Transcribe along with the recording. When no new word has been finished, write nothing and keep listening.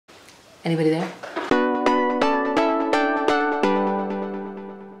Anybody there?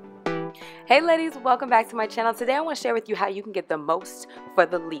 Hey ladies, welcome back to my channel. Today I want to share with you how you can get the most for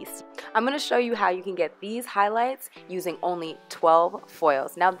the least. I'm going to show you how you can get these highlights using only 12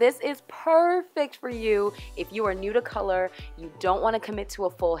 foils. Now this is perfect for you if you are new to color, you don't want to commit to a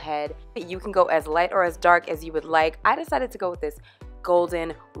full head. You can go as light or as dark as you would like. I decided to go with this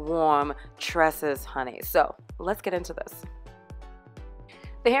golden warm tresses, honey. So let's get into this.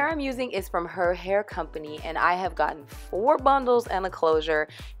 The hair I'm using is from her hair company, and I have gotten 4 bundles and a closure,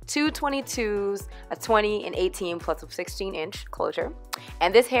 2 22s, a 20, an 18, plus a 16-inch closure.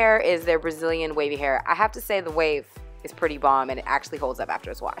 And this hair is their Brazilian wavy hair. I have to say the wave is pretty bomb, and it actually holds up after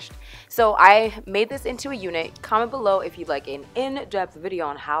it's washed. So I made this into a unit. Comment below if you'd like an in-depth video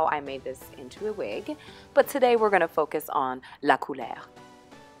on how I made this into a wig. But today we're gonna focus on la couleur.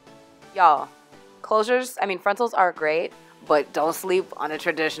 Y'all, frontals are great, but don't sleep on a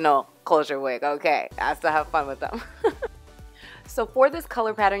traditional closure wig, okay? I still have fun with them. So for this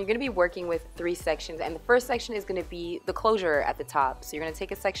color pattern, you're gonna be working with 3 sections, and the first section is gonna be the closure at the top. So you're gonna take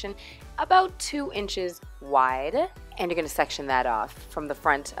a section about 2 inches wide, and you're gonna section that off from the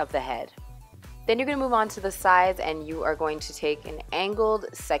front of the head. Then you're gonna move on to the sides, and you are going to take an angled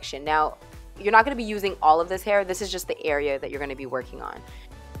section. Now, you're not gonna be using all of this hair. This is just the area that you're gonna be working on.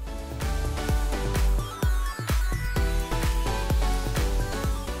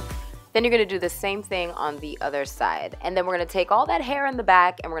 Then you're going to do the same thing on the other side. And then we're going to take all that hair in the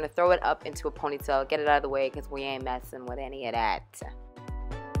back and we're going to throw it up into a ponytail, get it out of the way because we ain't messing with any of that.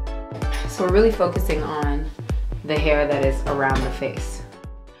 So we're really focusing on the hair that is around the face.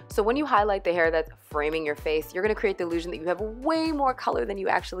 So when you highlight the hair that's framing your face, you're going to create the illusion that you have way more color than you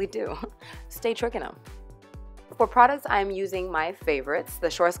actually do. Stay tricking them. For products, I'm using my favorites, the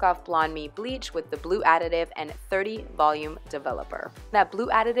Schwarzkopf Blonde Me Bleach with the blue additive and 30 volume developer. That blue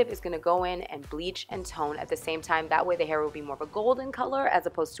additive is going to go in and bleach and tone at the same time. That way the hair will be more of a golden color as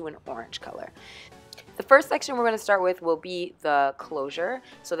opposed to an orange color. The first section we're going to start with will be the closure.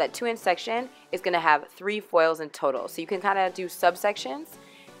 So that 2-inch section is going to have 3 foils in total. So you can kind of do subsections.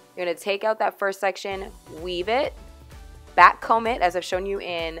 You're going to take out that first section, weave it, back comb it as I've shown you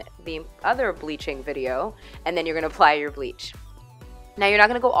in the other bleaching video, and then you're going to apply your bleach. Now you're not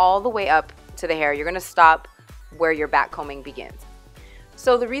going to go all the way up to the hair, you're going to stop where your back combing begins.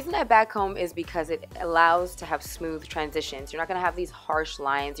 So the reason I back comb is because it allows to have smooth transitions. You're not going to have these harsh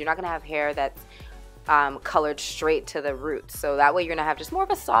lines, you're not going to have hair that's colored straight to the roots, so that way you're going to have just more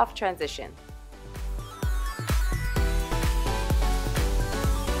of a soft transition.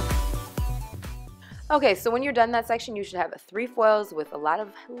 Okay, so when you're done that section, you should have 3 foils with a lot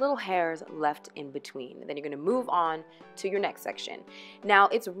of little hairs left in between. Then you're going to move on to your next section. Now,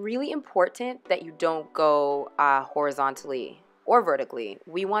 it's really important that you don't go horizontally or vertically.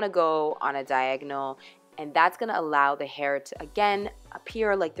 We want to go on a diagonal, and that's going to allow the hair to, again,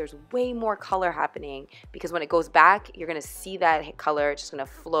 appear like there's way more color happening, because when it goes back, you're going to see that color just going to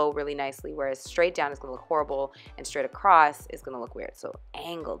flow really nicely, whereas straight down is going to look horrible, and straight across is going to look weird. So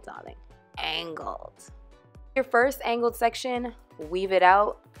angled, darling. Angled. Your first angled section, weave it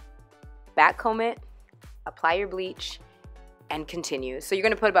out, back comb it, apply your bleach, and continue. So you're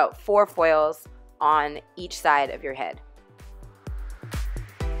going to put about 4 foils on each side of your head.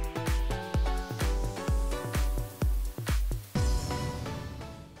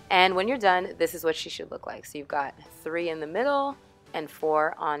 And when you're done, this is what she should look like. So you've got 3 in the middle and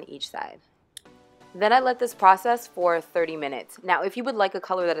 4 on each side. Then I let this process for 30 minutes. Now, if you would like a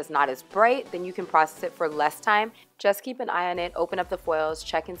color that is not as bright, then you can process it for less time. Just keep an eye on it, open up the foils,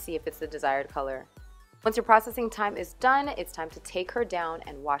 check and see if it's the desired color. Once your processing time is done, it's time to take her down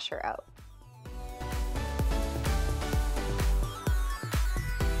and wash her out.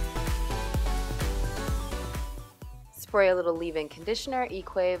 Spray a little leave-in conditioner.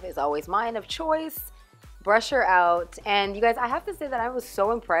 EJOY is always mine of choice. Brush her out, and you guys, I have to say that I was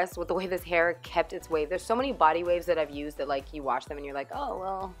so impressed with the way this hair kept its wave. There's so many body waves that I've used that, like, you wash them and you're like, oh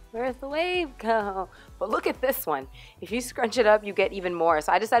well, where's the wave go? But look at this one. If you scrunch it up, you get even more.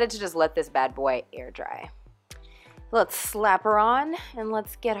 So I decided to just let this bad boy air dry. Let's slap her on and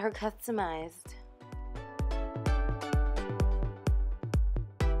let's get her customized.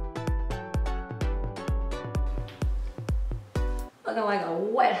 Looking like a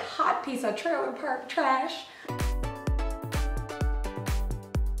wet, hot piece of trailer park trash.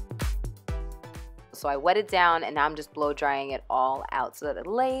 So I wet it down and now I'm just blow drying it all out so that it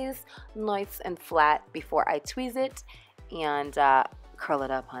lays nice and flat before I tweeze it and curl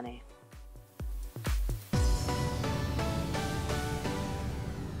it up, honey.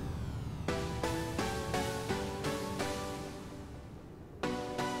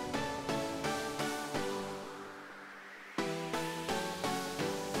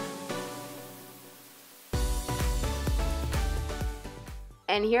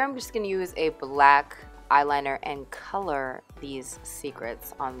 And here I'm just going to use a black eyeliner and color these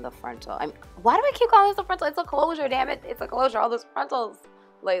secrets on the frontal. Why do I keep calling this a frontal? It's a closure, damn it. It's a closure. All those frontals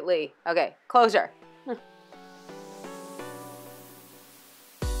lately. Okay, closure.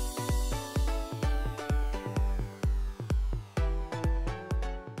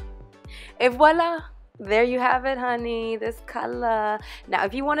 And voila, there you have it, honey, this color. Now,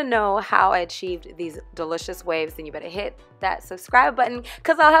 if you want to know how I achieved these delicious waves, then you better hit that subscribe button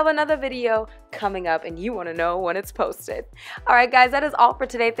because I'll have another video coming up and you want to know when it's posted. All right, guys, that is all for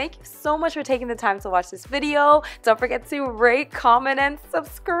today. Thank you so much for taking the time to watch this video. Don't forget to rate, comment, and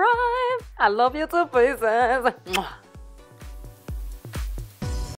subscribe. I love you to pieces.